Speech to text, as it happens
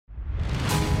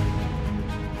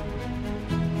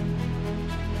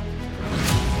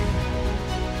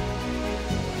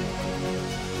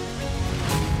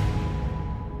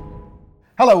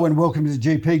Hello and welcome to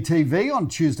GPTV on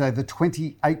Tuesday the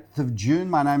 28th of June.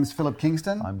 My name is Philip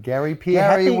Kingston. I'm Gary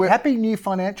Pierre. Happy new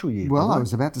financial year. Well, I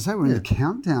was about to say we're in the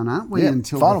countdown, aren't we? Yeah,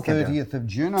 Until final the 30th of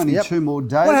June, only 2 more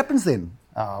days. What happens then?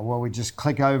 Well, we just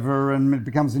click over and it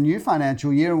becomes a new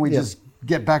financial year and we just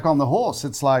get back on the horse.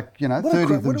 It's like,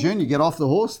 30th of June, you get off the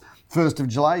horse. 1st of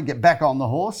July, you get back on the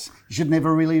horse. You should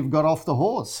never really have got off the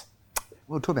horse.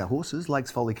 Well, talk about horses. Lakes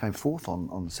Folly came fourth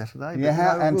on Saturday.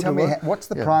 Yeah, and tell me, what's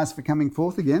the prize for coming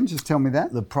fourth again? Just tell me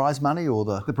that. The prize money or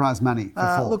the prize money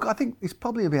for fourth? Look, I think it's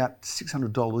probably about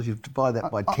 $600. You have to divide that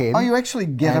by 10. Oh, you actually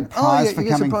get a prize for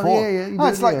coming fourth? Yeah,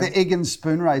 it's like the egg and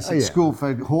spoon race at school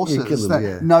for horses.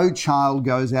 No child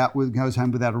goes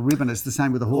home without a ribbon. It's the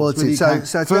same with a horse. Well,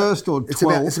 so first or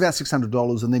 12. It's about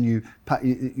 $600, and then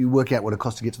you work out what it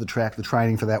costs to get to the track, the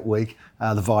training for that week,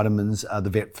 the vitamins, the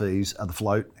vet fees, the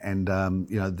float, and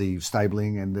the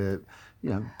stabling and the,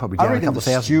 probably down a couple of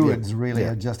thousand. The stewards really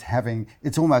are just having,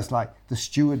 it's almost like the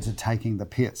stewards are taking the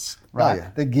piss, right? Oh,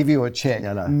 yeah. They give you a check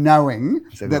knowing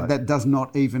exactly that does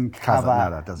not even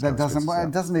cover,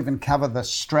 it doesn't even cover the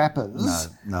strappers.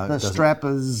 No, the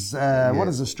strappers, what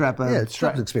is a strapper? Yeah, it's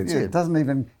strapper's expense. It doesn't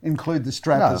even include the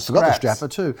strappers. No, I forgot the strapper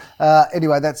too.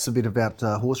 Anyway, that's a bit about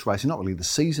horse racing. Not really the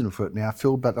season for it now,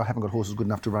 Phil, but I haven't got horses good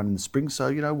enough to run in the spring,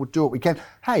 so, we'll do what we can.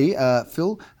 Hey,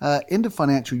 Phil, end of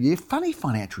financial year, funny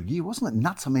financial year, wasn't it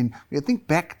nuts? I mean, think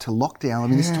back to lockdown. I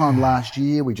mean, this time last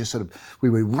year, we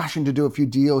were rushing to do a few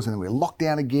deals, and then we were locked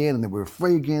down again, and then we were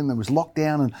free again, then was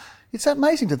lockdown, and it's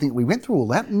amazing to think we went through all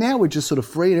that. Now we're just sort of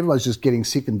free and everybody's just getting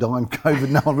sick and dying COVID.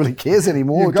 No one really cares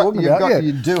anymore. You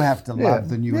do have to love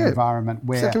the new environment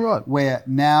where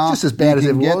now it's just as bad as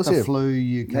it was. The flu,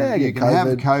 you can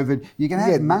have COVID, you can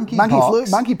have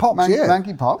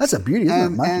monkeypox. That's a beauty,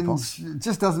 isn't it? Monkeypox. And it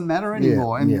just doesn't matter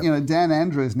anymore. And Dan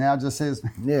Andrews now just says,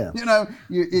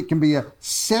 it can be a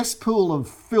cesspool of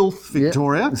filth,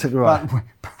 Victoria, but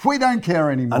we don't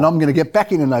care anymore. And I'm going to get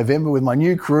back in November with my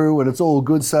new crew, and it's all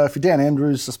good. So if you're Dan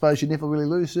Andrews, I suppose you never really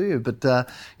lose, do you? But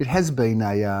it has been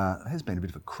a bit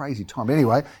of a crazy time. But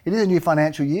anyway, it is a new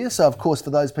financial year. So of course,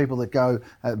 for those people that go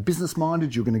business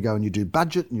minded, you're going to go and you do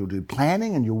budget and you'll do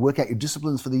planning and you'll work out your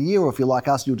disciplines for the year. Or if you're like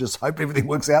us, you'll just hope everything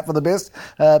works out for the best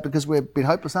because we're a bit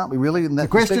hopeless, aren't we? Really. In that the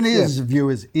question is,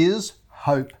 viewers, is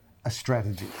hope a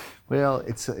strategy? Well,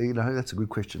 it's that's a good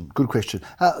question. Good question.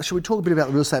 Should we talk a bit about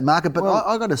the real estate market? But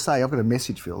I've got to say, I've got a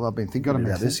message, Phil. I've been thinking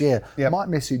about this. Yeah. Yep. My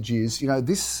message is,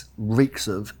 this reeks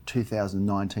of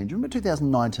 2019. Do you remember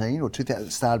 2019 or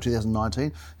start of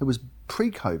 2019? It was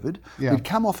pre-COVID. Yeah. We'd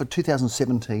come off a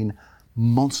 2017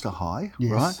 monster high,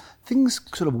 right? Things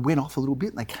sort of went off a little bit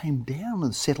and they came down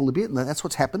and settled a bit, and that's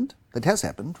what's happened. That has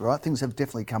happened, right? Things have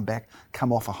definitely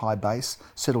come off a high base,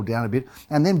 settled down a bit,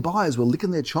 and then buyers were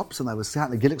licking their chops and they were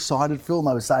starting to get excited, Phil, and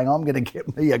they were saying, I'm going to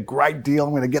get me a great deal,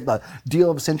 I'm going to get the deal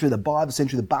of the century, the buy of the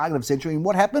century, the bargain of the century, and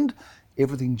what happened?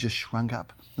 Everything just shrunk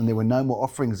up and there were no more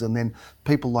offerings, and then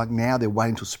people like now, they're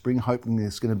waiting till spring hoping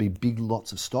there's going to be big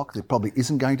lots of stock. There probably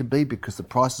isn't going to be because the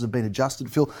prices have been adjusted,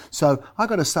 Phil. So I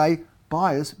got to say,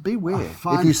 buyers, beware.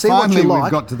 If you see what you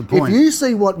like, got to the point. If you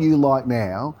see what you like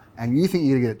now and you think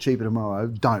you're going to get it cheaper tomorrow,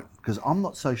 don't, because I'm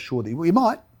not so sure that you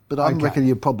might. But I reckon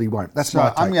you probably won't. That's my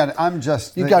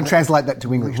take. You go and translate that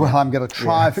to English. Well, I'm going to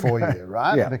try for you,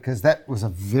 right? Yeah. Because that was a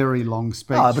very long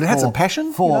speech. Oh, but it had some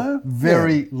passion for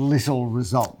very little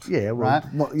result. Yeah, well,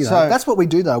 right. So that's what we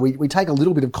do, though. We take a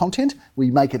little bit of content, we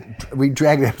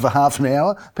drag it out for half an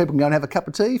hour. People can go and have a cup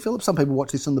of tea, Philip. Some people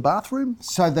watch this in the bathroom.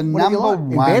 So the number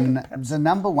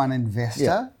one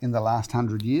investor in the last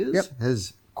 100 years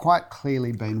has quite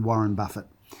clearly been Warren Buffett.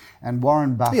 And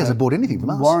Warren Buffett... He hasn't bought anything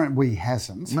from us. He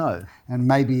hasn't. No. And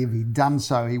maybe if he'd done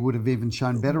so, he would have even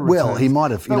shown better returns. Well, he might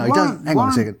have. Hang on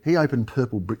a second. He opened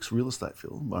Purple Bricks Real Estate,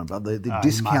 Phil. Warren Buffett, the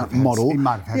discount model. He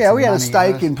might have had we had a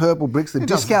stake in Purple Bricks, the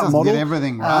discount model. Get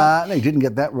everything right. No, he didn't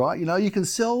get that right. You can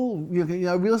sell,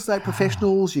 real estate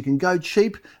professionals, you can go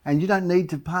cheap, and you don't need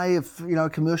to pay a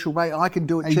commercial rate. I can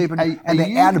do it cheap, and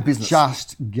they're out of business.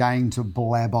 Just going to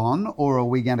blab on, or are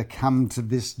we going to come to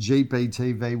this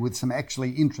GPTV with some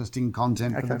actually interesting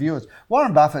content for the viewers?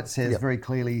 Warren Buffett says very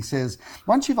clearly, he says,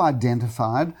 once you've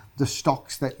identified the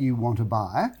stocks that you want to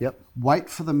buy, wait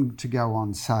for them to go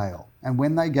on sale. And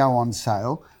when they go on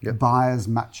sale, buy as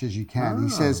much as you can. He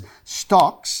says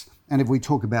stocks, and if we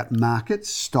talk about markets,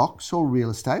 stocks or real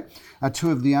estate, are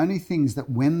two of the only things that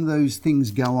when those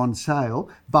things go on sale,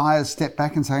 buyers step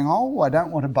back and saying, I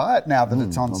don't want to buy it now that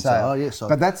it's on sale.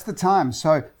 But that's the time.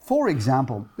 So, for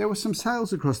example, there were some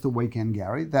sales across the weekend,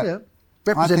 Gary, that...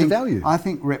 represented value. I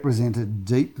think represented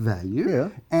deep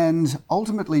value. And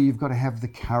ultimately, you've got to have the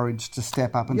courage to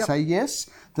step up and say, yes,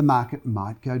 the market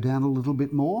might go down a little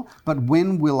bit more. But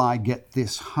when will I get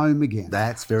this home again?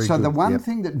 That's very So good. the one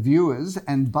thing that viewers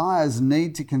and buyers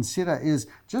need to consider is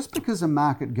just because a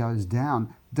market goes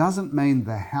down doesn't mean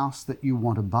the house that you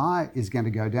want to buy is going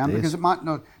to go down, because it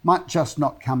might just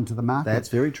not come to the market. That's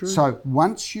very true. So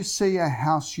once you see a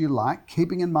house you like,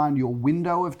 keeping in mind your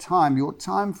window of time, your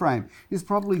time frame is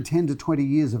probably 10 to 20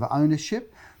 years of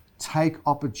ownership, take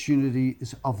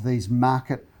opportunities of these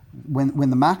market. When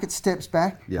the market steps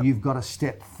back, you've got to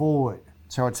step forward.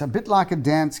 So it's a bit like a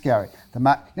dance, Gary.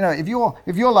 If you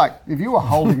were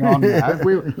holding on now,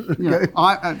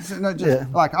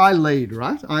 like I lead,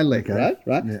 right? I lead, right?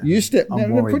 Yeah. You step.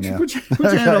 I'm worried now. Put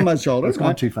your hand on my shoulder. It's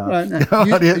gone too far. Right, now,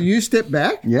 you step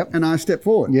back, and I step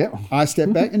forward. Yep. I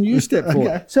step back, and you step forward.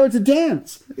 Okay. So it's a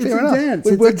dance. Fair enough.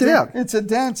 We've worked it out. It's a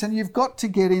dance, and you've got to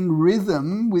get in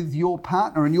rhythm with your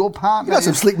partner, and your partner. You got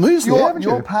some slick moves there, haven't you?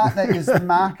 Your partner is the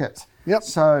market. Yep.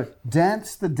 So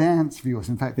dance the dance, viewers.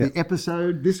 In fact,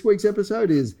 this week's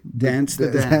episode is dance the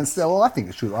dance. Well, I think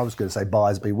it should. I was going to say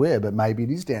buyers beware, but maybe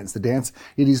it is dance the dance.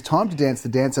 It is time to dance the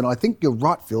dance, and I think you're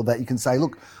right, Phil, that you can say,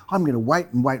 look, I'm going to wait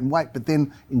and wait and wait, but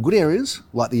then in good areas,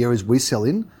 like the areas we sell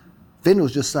in,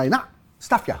 vendors just say, nah,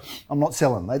 stuff ya, I'm not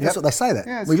selling. That's what they say that.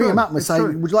 Yeah, we ring them up and we it's say,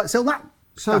 true. would you like to sell? Nah.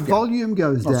 So volume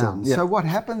goes down. selling, yeah. So what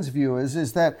happens, viewers,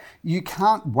 is that you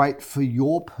can't wait for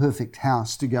your perfect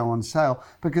house to go on sale,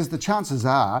 because the chances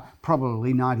are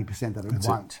probably 90% that it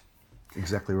won't.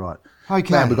 Exactly right. Okay.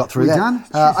 Glad we got through that. Done?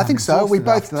 I think so. We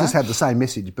both after just that. have the same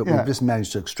message, but we've just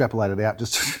managed to extrapolate it out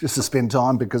just to spend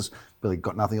time, because really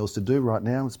got nothing else to do right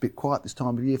now. It's a bit quiet this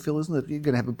time of year, Phil, isn't it? You're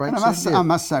going to have a break soon. I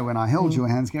must say, when I held your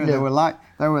hands, Gary, they were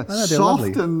soft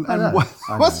lovely. and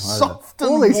soft and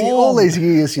all these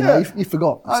years, you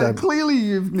forgot. So clearly,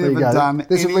 you've never done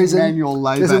There's any a reason, manual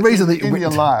labour there's a reason that in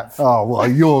your life. Oh,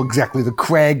 well, you're exactly the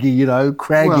craggy,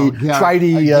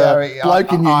 tradie Gary,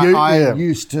 bloke in your youth. I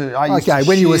used to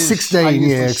when you were 16, I used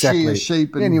to exactly. shear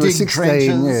sheep and when you were dig 16,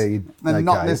 trenches, and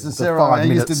not necessarily. I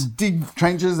used to dig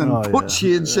trenches and put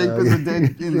sheared sheep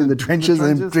in the trenches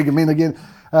and then dig them in again.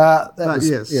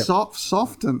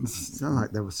 Soft and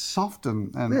they were soft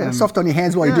and soft on your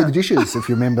hands while you do the dishes. If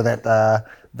you remember that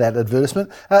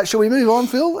advertisement. Shall we move on,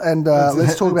 Phil? And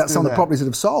let's talk about some of the properties that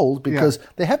have sold, because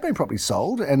there have been properties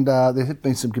sold, and there have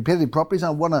been some competitive properties. I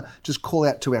want to just call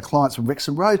out to our clients from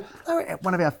Wrexham Road. They were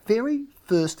one of our very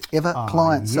first ever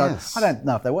clients. Yes. So I don't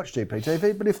know if they watch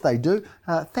GPTV, but if they do,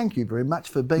 thank you very much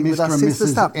for being with Mr. us and since the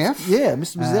Mrs. start. F. Yeah,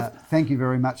 Mr. and Mrs. F. Thank you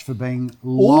very much for being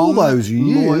all those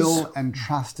years loyal and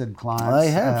trusted clients.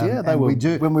 They have, they were. We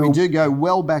do go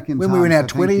well back in time. When we were in our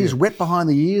 20s, wet behind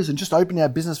the ears, and just opening our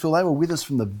business, Phil, they were with us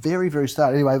from the very, very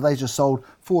start. Anyway, they just sold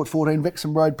 414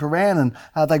 Wrexham Road, Paran,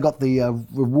 and they got the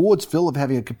rewards, Phil, of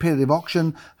having a competitive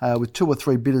auction with 2 or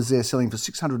 3 bidders there selling for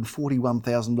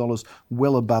 $641,000,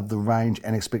 well above the range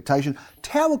and expectation.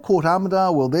 Tower Court,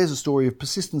 Armidale, well, there's a story of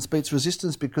persistence beats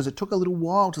resistance, because it took a little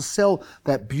while to sell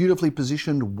that beautifully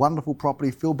positioned, wonderful property,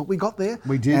 Phil, but we got there.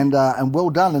 We did. And well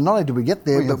done. And not only did we get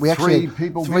there, but we actually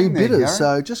had 3 bidders. There,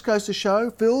 so it just goes to show,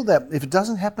 Phil, that if it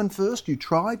doesn't happen first, you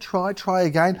try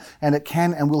again, and it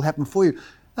can and will happen for you.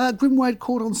 Grimwade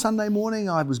Court on Sunday morning.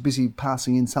 I was busy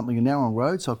passing in something in Narron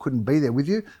Road, so I couldn't be there with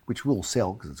you, which will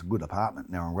sell because it's a good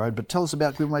apartment, Narron Road. But tell us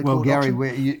about Grimwade Court. Well, Gary,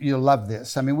 you'll love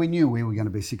this. I mean, we knew we were going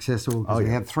to be successful because we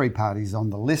had 3 parties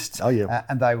on the list,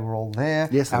 and they were all there.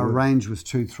 Yes, our range was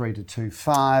 2.3 to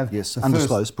 2.5. Yes,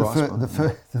 undisclosed price.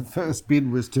 The first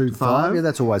bid was 2.5. Yeah,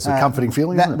 that's always a comforting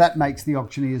feeling, isn't it? That makes the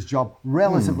auctioneer's job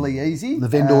relatively easy. The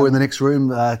vendor in the next room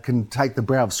can take the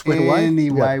brow of sweat away.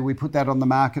 Anyway, we put that on the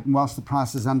market, and whilst the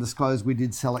price is undisclosed, we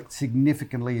did sell it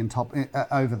significantly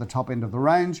over the top end of the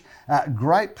range.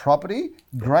 Great property,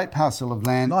 great parcel of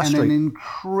land, nice and street. an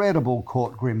incredible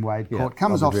court, Grimwade Court.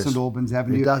 Comes off St Albans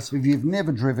Avenue. It does. If you've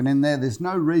never driven in there, there's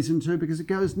no reason to, because it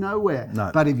goes nowhere.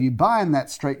 No. But if you buy in that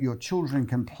street, your children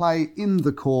can play in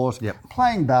the court,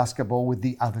 playing basketball with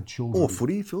the other children. Or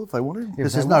footy, Phil, if they wanted.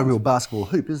 Because there's no real basketball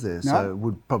hoop, is there? No. So it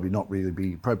would probably not really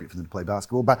be appropriate for them to play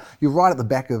basketball. But you're right at the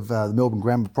back of the Melbourne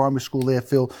Grammar Primary School there,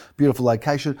 Phil. Beautiful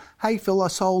location. Hey, Phil, I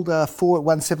sold 4 at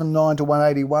 179 to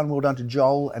 181. Well done to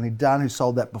Joel and Idan, who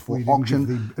sold that before auction.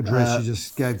 The address, you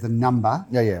just gave the number.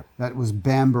 Yeah. That was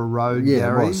Bamber Road, Yeah,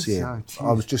 Gary. it was, yeah. So,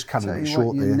 I was just cutting it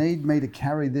short there. You need me to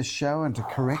carry this show and to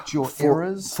correct your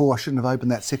errors? I shouldn't have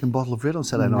opened that second bottle of red on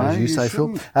Saturday night, No, as you say,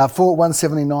 shouldn't. Phil. 4 at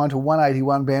 179 to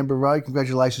 181 Bamber Road.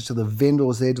 Congratulations to the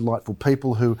vendors there, delightful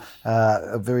people who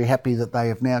are very happy that they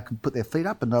have now put their feet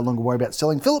up and no longer worry about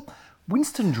selling. Philip,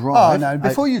 Winston Drive. Oh, no.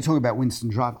 Before you talk about Winston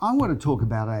Drive, I want to talk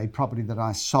about a property that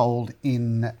I sold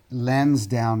in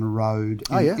Lansdowne Road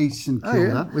in East St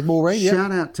Kilda. With Maureen,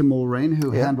 Shout out to Maureen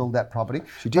who handled that property.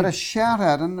 She did. But a shout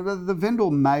out, and the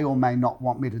vendor may or may not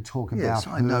want me to talk about Yes,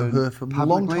 her I know her from a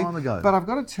long time ago. But I've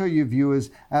got to tell you, viewers,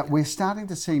 we're starting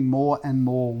to see more and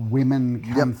more women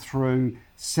come through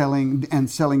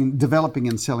developing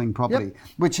and selling property,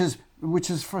 which has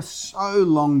for so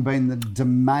long been the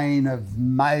domain of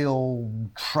male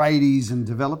tradies and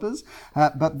developers.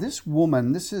 But this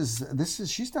woman,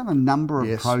 she's done a number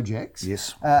of projects.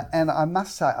 Yes. And I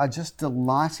must say, I just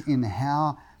delight in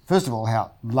how, first of all,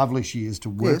 how lovely she is to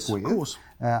work with. Of course.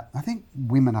 I think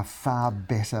women are far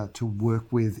better to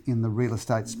work with in the real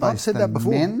estate space I've said than that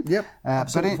before. men. Yep.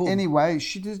 But anyway,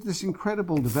 she did this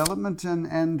incredible development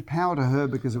and power to her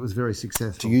because it was very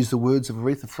successful. To use the words of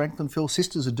Aretha Franklin, Phil,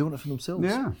 sisters are doing it for themselves.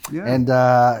 Yeah.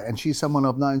 And she's someone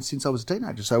I've known since I was a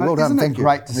teenager. So well done. Thank you. Isn't it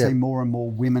great to see more and more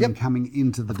women coming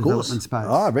into the development space?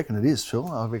 Oh, I reckon it is, Phil.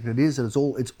 I reckon it is. And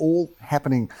it's all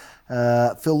happening.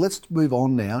 Phil, let's move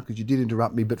on now because you did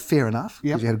interrupt me, but fair enough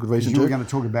because you had a good reason to. You were going to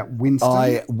talk about Winston.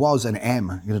 I was and am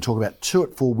going to talk about 2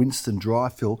 at 4 Winston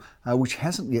Drive, Phil, which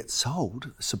hasn't yet sold,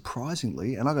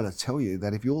 surprisingly. And I've got to tell you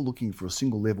that if you're looking for a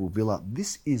single level villa,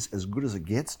 this is as good as it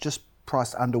gets, just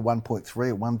priced under 1.3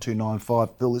 at 1,295.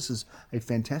 Phil, this is a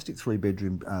fantastic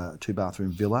 3-bedroom,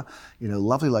 2-bathroom villa in a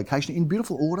lovely location, in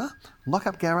beautiful order,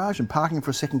 lock-up garage and parking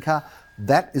for a second car.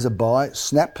 That is a buy,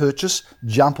 snap purchase,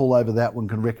 jump all over that one,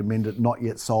 can recommend it, not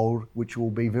yet sold, which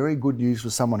will be very good news for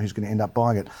someone who's going to end up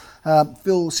buying it.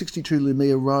 Phil, 62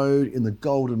 Lumia Road in the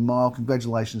Golden Mile.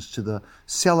 Congratulations to the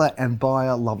seller and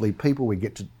buyer, lovely people. We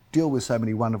get to deal with so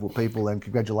many wonderful people, and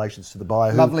congratulations to the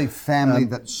buyer. Lovely family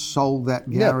that sold that,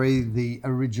 Gary, the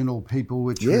original people,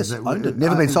 which owned it.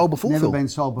 Never been sold before, Never Phil. been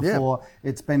sold before.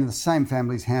 It's been in the same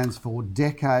family's hands for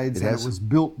decades, and it was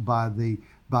built by the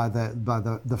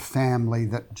family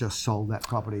that just sold that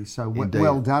properity. So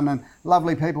well done, and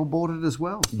lovely people bought it as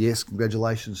well. Yes,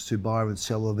 congratulations to buyer and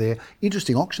seller there.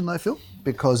 Interesting auction though, Phil,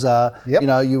 because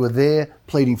you were there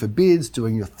pleading for bids,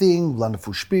 doing your thing,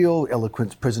 wonderful spiel,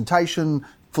 eloquent presentation,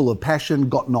 full of passion,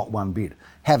 got not one bid.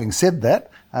 Having said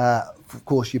that, of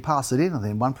course, you pass it in, and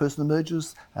then one person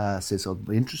emerges, says, I'm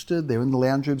interested. They're in the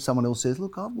lounge room. Someone else says,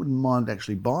 look, I wouldn't mind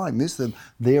actually buying this. Then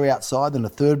they're outside. Then a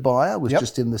third buyer was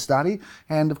just in the study.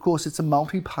 And, of course, it's a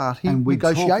multi-party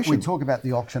negotiation. We talk about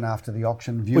the auction after the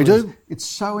auction. Viewers, we do. It's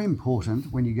so important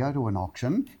when you go to an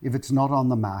auction, if it's not on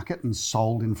the market and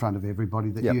sold in front of everybody,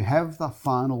 that you have the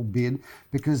final bid,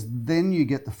 because then you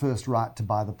get the first right to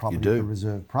buy the property at the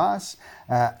reserve price.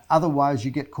 Otherwise,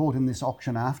 you get caught in this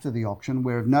auction after the auction,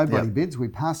 where if nobody bids, we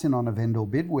pass in on a vendor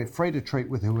bid. We're free to treat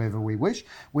with whoever we wish.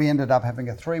 We ended up having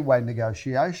a 3-way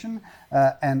negotiation,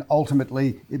 and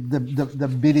ultimately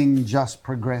the bidding just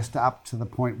progressed up to the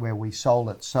point where we sold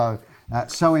it.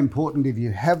 So important. If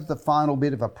you have the final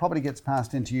bid, if a property gets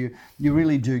passed into you, you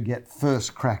really do get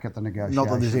first crack at the negotiation. Not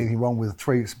that there's anything wrong with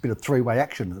a bit of 3-way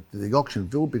action at the auction,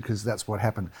 Phil, because that's what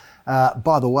happened.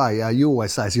 By the way, you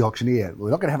always say as the auctioneer, we're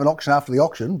not going to have an auction after the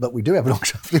auction, but we do have an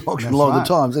auction after the auction a lot of the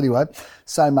times anyway.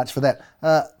 So much for that.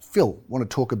 Phil, want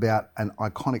to talk about an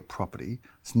iconic property.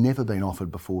 It's never been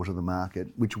offered before to the market,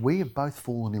 which we have both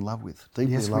fallen in love with,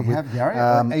 deeply in love with. Yes, we have,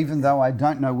 Gary. Even though I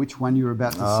don't know which one you're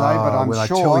about to say, but I'm sure I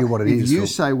tell you what it if is, you Phil,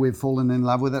 say we've fallen in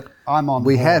love with it, I'm on board.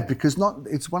 We have, because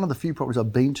it's one of the few properties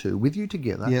I've been to with you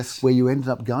together, where you ended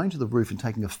up going to the roof and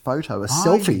taking a photo, a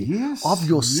selfie of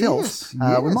yourself.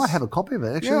 We might have a copy of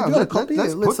it, actually. Yeah, have you got a copy?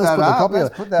 Let's put that up.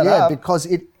 Let's put that up. Because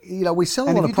we sell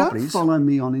a lot of properties. If you don't follow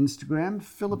me on Instagram,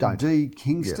 Philip D.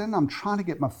 Kingston, I'm trying to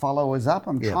get my followers up.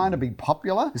 I'm trying to be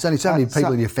popular. There's only so many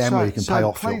people in your family you can pay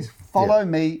off. Please follow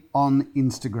me on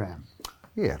Instagram.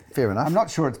 Yeah, fair enough. I'm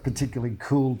not sure it's particularly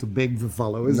cool to beg for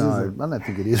followers, no, is it? I don't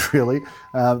think it is really.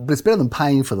 But it's better than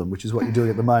paying for them, which is what you're doing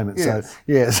at the moment.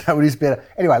 Yes. So it is better.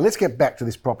 Anyway, let's get back to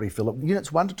this property, Philip.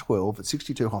 Units 1 to 12 at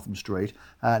 62 Hotham Street.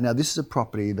 Now, this is a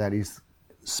property that is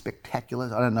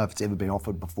spectacular. I don't know if it's ever been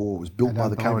offered before. It was built by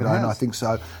the current owner, I think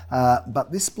so.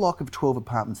 But this block of 12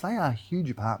 apartments, they are huge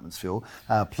apartments, Phil.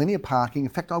 Plenty of parking.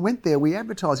 In fact, I went there, we're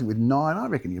advertising with 9. I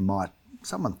reckon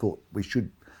someone thought we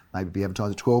should maybe be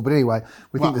advertising at 12. But anyway,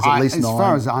 we think there's at least 9. As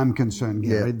far as I'm concerned,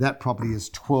 Gary, that property is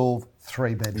 12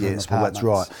 3-bedroom Yes, well, that's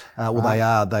apartments.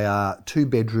 right. They are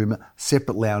 2-bedroom,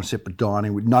 separate lounge, separate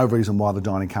dining, with no reason why the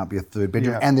dining can't be a 3rd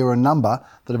bedroom. Yeah. And there are a number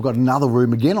that have got another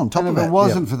room again on top And of if that. it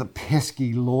wasn't for the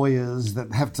pesky lawyers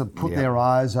that have to put their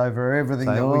eyes over everything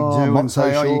that we do not and so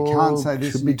say, sure, you can't say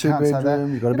this, should and be you can't say that.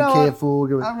 2-bedroom, you've got to be know what?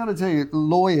 careful. I'm going to tell you,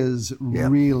 lawyers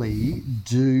really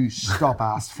do stop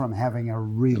us from having a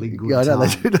really good Yeah, I know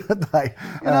time. they do, don't they?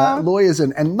 know? Lawyers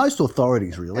and most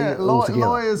authorities, really. Yeah, altogether.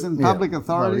 lawyers and public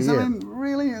authorities. Yeah. I mean,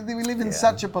 really, we live in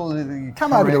such a politically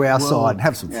Come over to our correct side world. and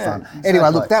have some Yeah, fun. exactly. Anyway,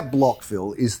 look, that block,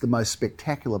 Phil, is the most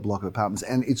spectacular block of apartments,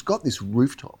 and it's got this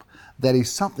rooftop that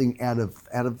is something out of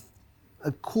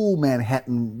a cool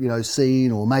Manhattan,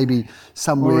 scene, or maybe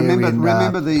somewhere remember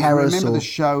Paris. Remember the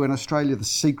show in Australia, The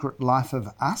Secret Life of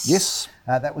Us? Yes.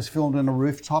 That was filmed on a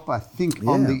rooftop, I think,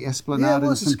 on the Esplanade Yeah, it in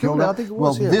was. St It's good. Kilda. I think it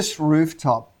was, this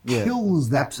rooftop kills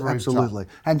that rooftop. Absolutely.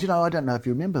 And I don't know if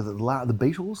you remember that the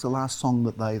Beatles, the last time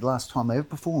they ever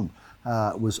performed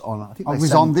was on. I think It they was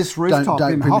sang, on this rooftop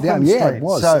Don't in Bring Me Down. Hoffman Street. Yeah, it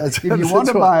was. So That's- if you that's want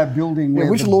to right. buy a building where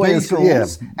which the lawyers?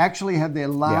 Beatles actually had their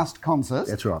last concert,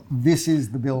 That's right. this is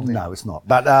the building. No, it's not.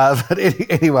 But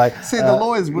anyway. See, the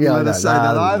lawyers wouldn't let us say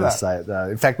that either. Say it, no.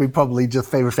 In fact, we probably just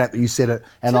favor the fact that you said it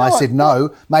and you know I what? said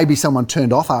no. Maybe someone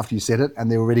turned off after you said it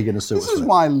and they were already going to sue us. This is for it.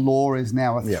 why law is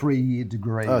now a 3-year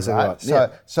degree. Oh, is that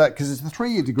right? So because it's a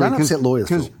 3-year degree. Don't upset lawyers,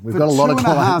 Phil. Because We've for got a lot of 2.5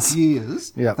 clients.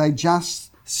 years, they just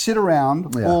sit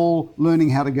around all learning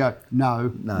how to go, no,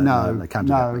 they can't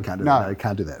do that. They can't do that. They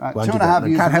can't do that. Won't do 2.5 that. They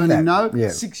years can't of have learning that. no, Yeah.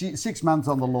 6 months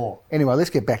on the law. Anyway, let's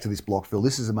get back to this block, Phil.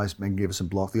 This is the most magnificent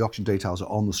block. The auction details are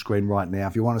on the screen right now.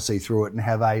 If you want to see through it and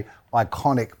have a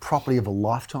iconic property of a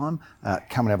lifetime,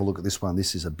 come and have a look at this one.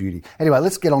 This is a beauty. Anyway,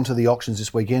 let's get on to the auctions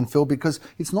this weekend, Phil, because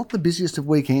it's not the busiest of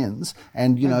weekends.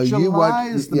 And, July you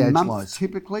won't... is the month July's-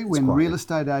 typically it's when quite real good.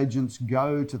 estate agents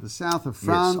go to the south of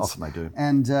France. often they do.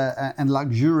 And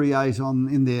luxuriate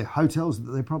in their hotels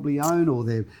that they probably own or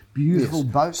their beautiful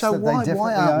boats So that they why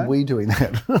definitely aren't own. we doing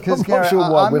that? Because I'm not sure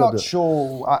why I'm we're not doing it.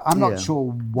 sure. I'm not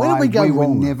sure Where did why we go were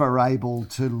wrong? never able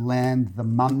to land the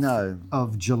month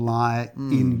of July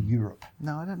in Europe.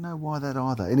 No, I don't know why that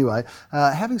either. Anyway,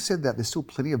 having said that, there's still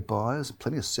plenty of buyers,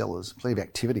 plenty of sellers, plenty of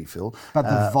activity, Phil. But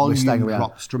the we're staying volume around.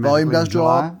 drops dramatically. Volume does in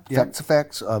July. drop. Facts are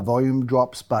facts. Volume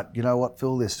drops, but you know what,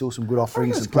 Phil? There's still some good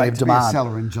offerings It's and plenty great of to be a demand.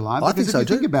 seller in July. I think Because so if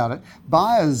you too. think about it,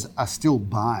 buyers are still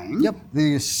buying. Yep.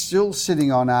 They're still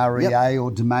sitting on REA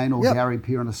or Domain or Yep.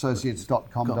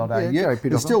 GaryPearandAssociates.com.au. GaryPear.com,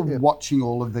 They're still yeah. watching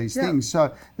all of these things.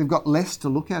 So they've got less to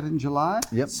look at in July.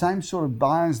 Yep. Same sort of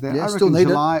buyers there. Yeah, I still reckon need it.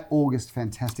 July, August,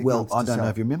 fantastic Well, months I to don't know sell.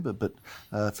 if you remember, but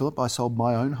Philip, I sold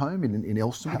my own home in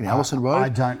Elstone, in Allison Road. I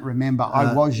don't remember.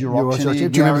 I was your you were auctioneer,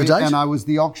 Do you remember the Gary, date? and I was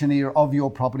the auctioneer of your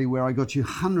property where I got you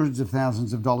hundreds of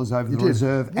thousands of dollars over the did.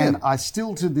 reserve, Yeah. and I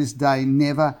still to this day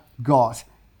never got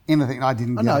anything. I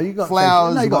didn't get know, you got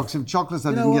flowers, no, a you got- box of chocolates.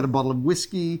 I you know didn't get what? a bottle of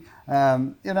whiskey.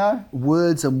 You know.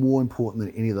 Words are more important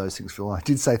than any of those things, Phil. I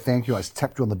did say thank you. I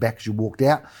tapped you on the back as you walked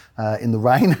out in the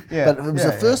rain. Yeah, But it was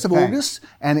yeah, the 1st of thanks. August,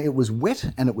 and it was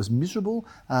wet, and it was miserable,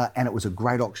 and it was a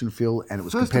great auction, Phil, and it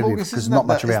was 1st of competitive August, because isn't not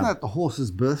that much the- around. Isn't that the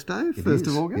horse's birthday, It 1st is.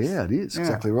 of August? Yeah, it is.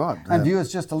 Exactly right. And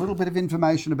viewers, just a little bit of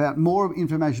information more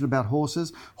information about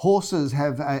horses. Horses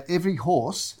have, every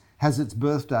horse has its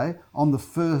birthday on the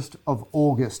 1st of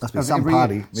August. Must be of some every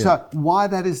party, year. yeah. So why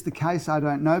that is the case, I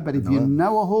don't know. But if you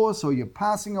know a horse or you're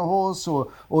passing a horse or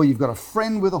you've got a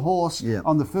friend with a horse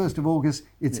on the 1st of August,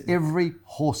 it's every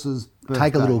horse's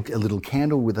birthday. Take a little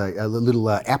candle with a little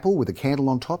apple with a candle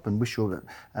on top and wish your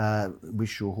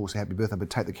horse a happy birthday,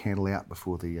 but take the candle out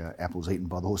before the apple's eaten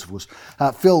by the horse, of course.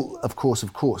 Phil, of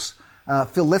course.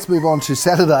 Phil, let's move on to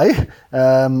Saturday.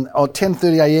 At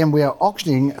 10:30am, we are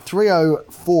auctioning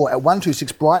 304 at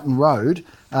 126 Brighton Road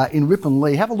in Ripon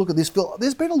Lee. Have a look at this, Phil.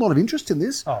 There's been a lot of interest in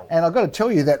this, and I've got to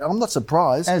tell you that I'm not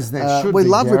surprised. As there should we be,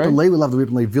 love Gary. Ripon Lee. We love the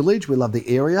Ripon Lee village. We love the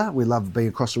area. We love being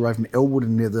across the road from Elwood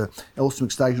and near the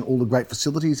Elstwick Station, all the great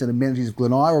facilities and amenities of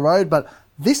Glen Ira Road. But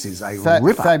this is a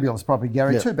ripper. Fabulous property,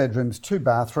 Gary. Yeah. 2 bedrooms, 2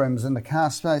 bathrooms, and a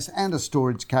car space and a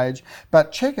storage cage.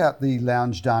 But check out the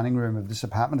lounge dining room of this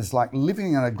apartment. It's like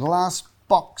living in a glass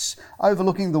box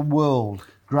overlooking the world.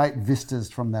 Great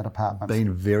vistas from that apartment.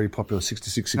 Been very popular,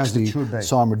 6660. As it should be.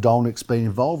 Simon Dolnick's been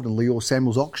involved and Leo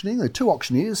Samuel's auctioning. They're 2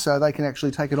 auctioneers, so they can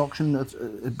actually take an auction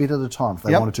a bit at a time if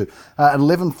they wanted to. At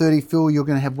 11:30, Phil, you're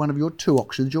going to have one of your 2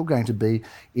 auctions. You're going to be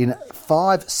in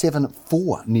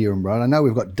 574 Nearham Road. I know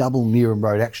we've got double Nearham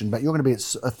Road action, but you're going to be at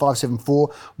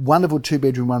 574. Wonderful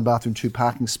 2-bedroom, 1 bathroom, 2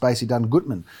 parking. Spacey Dunn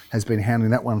Gutman has been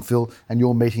handling that one, Phil, and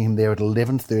you're meeting him there at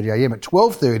 11:30am. At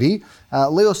 12:30,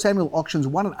 Leo Samuel auctions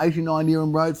 189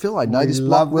 Nearham Road. Road, Phil. I know this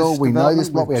block well. We know this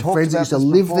block. We had friends that used to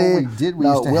live there. We did. We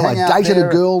used to hang out I dated there.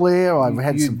 a girl there. I've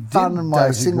had some fun in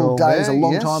my single days a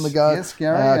long time ago. Yes,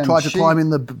 Gary. Tried to climb in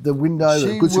the window.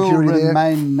 Good security there. She will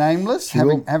remain nameless.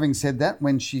 Having said that,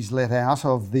 when she's let out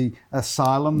of the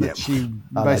asylum that she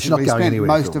basically spent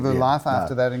most of her life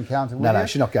after that encounter with No,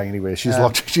 she's not going anywhere. She's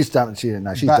locked. She's done. She's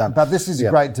done. But this is a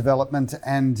great development,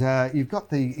 and you've got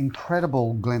the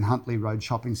incredible Glen Huntly Road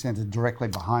shopping centre directly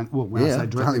behind. Well, when I say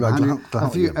directly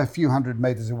behind you, a few hundred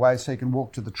metres away, so you can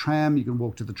walk to the tram, you can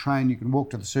walk to the train, you can walk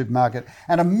to the supermarket,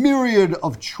 and a myriad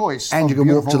of choice. And you can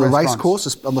walk to the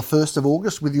racecourse on the 1st of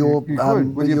August with your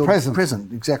with your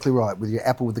present. Exactly right, with your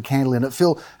apple with the candle in it.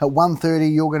 Phil, at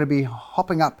 1:30, you're going to be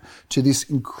hopping up to this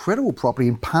incredible property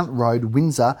in Punt Road,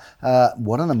 Windsor.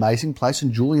 What an amazing place,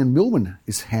 and Julian Millman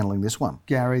is handling this one.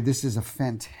 Gary, this is a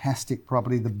fantastic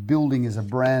property. The building is a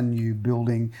brand new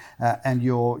building, and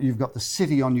you've got the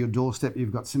city on your doorstep,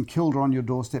 you've got St Kilda on your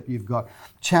doorstep, you've got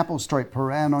Chapel Street,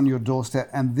 Paran on your doorstep,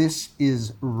 and this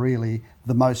is really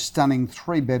the most stunning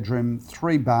 3-bedroom,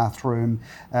 3-bathroom,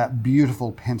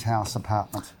 beautiful penthouse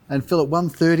apartment. And Phil, at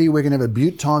 1:30, we're going to have a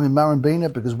Butte time in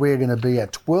Murrumbeena because we're going to be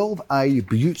at 12A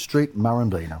Butte Street,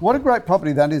 Murrumbeena. What a great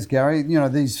property that is, Gary. You know,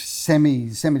 these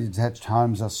semi-detached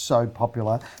homes are so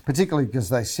popular, particularly because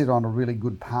they sit on a really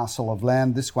good parcel of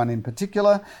land, this one in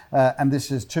particular, and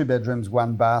this is 2 bedrooms,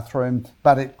 1 bathroom,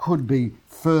 but it could be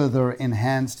further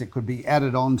enhanced, it could be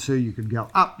added on to, you could go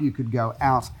up, you could go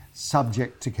out,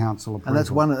 subject to council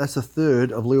approval. And that's a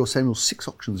third of Leo Samuel's 6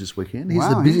 auctions this weekend. He's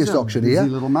the busiest auctioneer.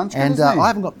 Little munchkin, and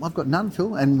I've got none,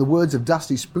 Phil. And in the words of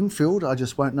Dusty Springfield, I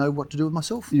just won't know what to do with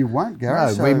myself. You won't, Gary.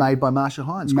 No, so remade by Marsha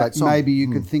Hines. Great song. Maybe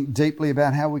you could think deeply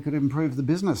about how we could improve the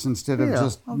business instead of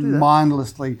just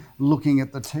mindlessly looking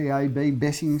at the TAB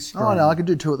betting screen. Oh no, I can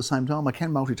do 2 at the same time. I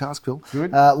can multitask, Phil.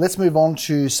 Good. Let's move on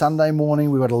to Sunday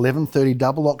morning. We've got 11:30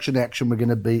 double auction action. We're going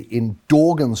to be in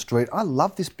Dorgan Street. I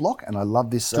love this block and I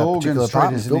love this particular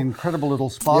apartment. Is an incredible little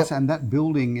spot, and that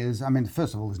building is, I mean,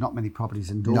 first of all, there's not many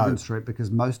properties in Dorgan Street because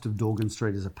most of Dorgan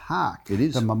Street is a park. It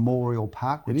is. The Memorial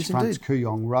Park, which fronts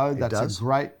Kooyong Road. That's a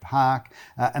great park,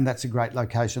 and that's a great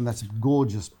location. That's a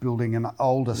gorgeous building, an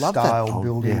older style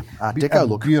building. Yeah. Art Deco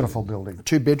look. Beautiful building.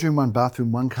 2 bedroom, 1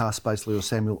 bathroom, 1 car space. Leo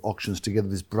Samuel auctions together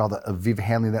this brother of Viv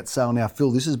handling that sale. Now,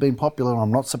 Phil, this has been popular, and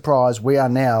I'm not surprised. We are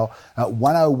now at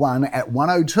 101 at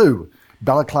 102.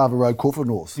 Balaclava Road, Caulfield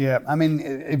North. Yeah, I mean,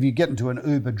 if you get into an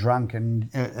Uber drunk and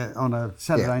on a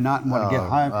Saturday night and want to get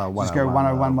home, just go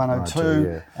 101,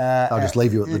 102. I'll just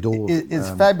leave you at the door. It's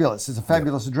fabulous. It's a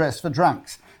fabulous address for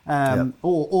drunks.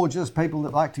 Or just people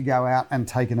that like to go out and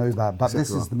take an Uber. But this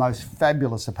is the most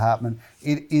fabulous apartment.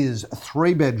 It is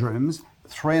 3 bedrooms,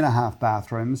 3.5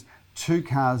 bathrooms, 2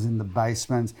 cars in the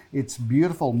basement. It's a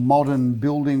beautiful modern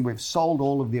building. We've sold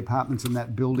all of the apartments in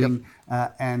that building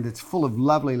and it's full of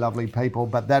lovely, lovely people.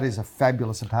 But that is a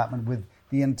fabulous apartment with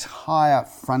the entire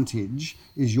frontage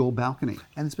is your balcony.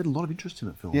 And there's been a lot of interest in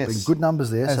it, Phil. Yes. Been good numbers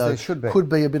there. As so there should be. Could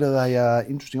be a bit of a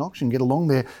interesting auction. Get along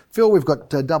there. Phil, we've got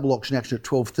double auction action at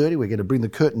 12:30. We're going to bring the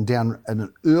curtain down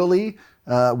an early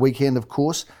weekend, of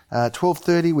course.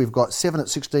 12:30, we've got 7 at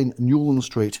 16 Newland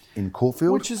Street in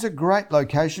Caulfield. Which is a great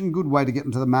location, good way to get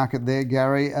into the market there,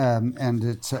 Gary. And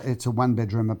it's a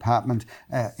 1-bedroom apartment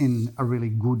in a really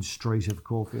good street of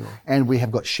Caulfield. And we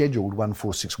have got scheduled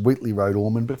 146 Wheatley Road,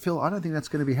 Ormond. But Phil, I don't think that's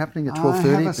going to be happening at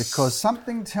 12:30 because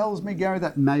something tells me, Gary,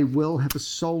 that may well have a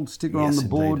sold sticker on the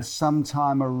board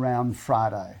sometime around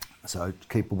Friday. So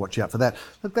keep a watch out for that.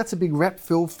 Look, that's a big wrap,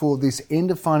 Phil, for this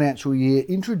end of financial year.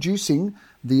 Introducing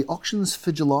the auctions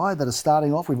for July that are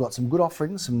starting off. We've got some good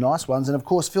offerings, some nice ones. And of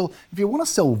course, Phil, if you want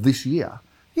to sell this year,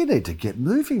 you need to get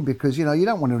moving because, you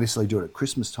don't want to necessarily do it at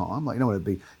Christmas time. Like, you don't want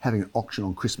to be having an auction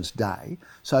on Christmas Day.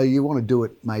 So you want to do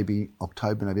it maybe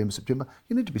October, November, September.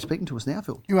 You need to be speaking to us now,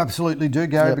 Phil. You absolutely do,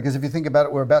 Gary, because if you think about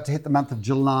it, we're about to hit the month of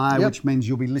July, which means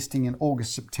you'll be listing in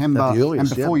August, September. At the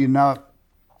earliest, and before you know it,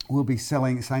 we'll be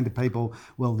saying to people,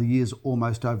 well, the year's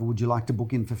almost over. Would you like to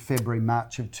book in for February,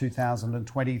 March of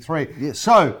 2023? Yes.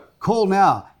 So call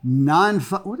now.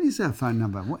 What is our phone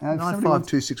number?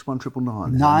 9526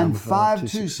 1999.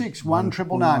 9526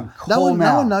 1999. No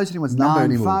one knows anyone's number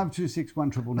anymore. 9526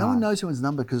 1999. No one knows anyone's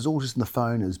number because it's all just in the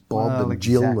phone as Bob and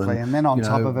Jill. And then on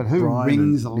top of it, who Brian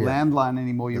rings a landline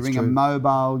anymore? You ring a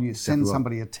mobile, you send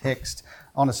somebody a text.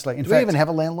 Honestly, in fact, do we even have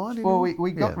a landline anymore? Well,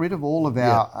 we got rid of all of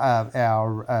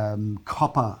our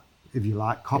copper, if you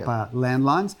like,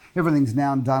 landlines. Everything's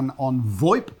now done on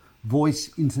VoIP, voice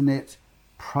internet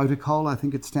Protocol, I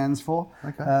think it stands for.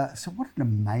 Okay. So what an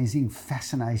amazing,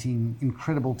 fascinating,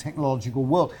 incredible technological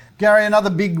world. Gary, another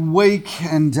big week,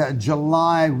 and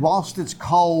July, whilst it's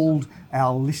cold,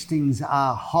 our listings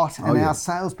are hot, and our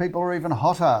salespeople are even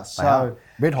hotter. So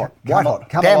red hot,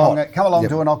 come along Yep.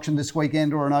 to an auction this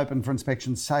weekend or an open for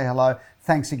inspection. Say hello.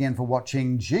 Thanks again for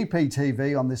watching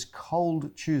GPTV on this cold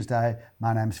Tuesday.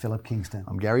 My name's Philip Kingston.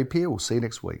 I'm Gary Peer. We'll see you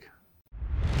next week.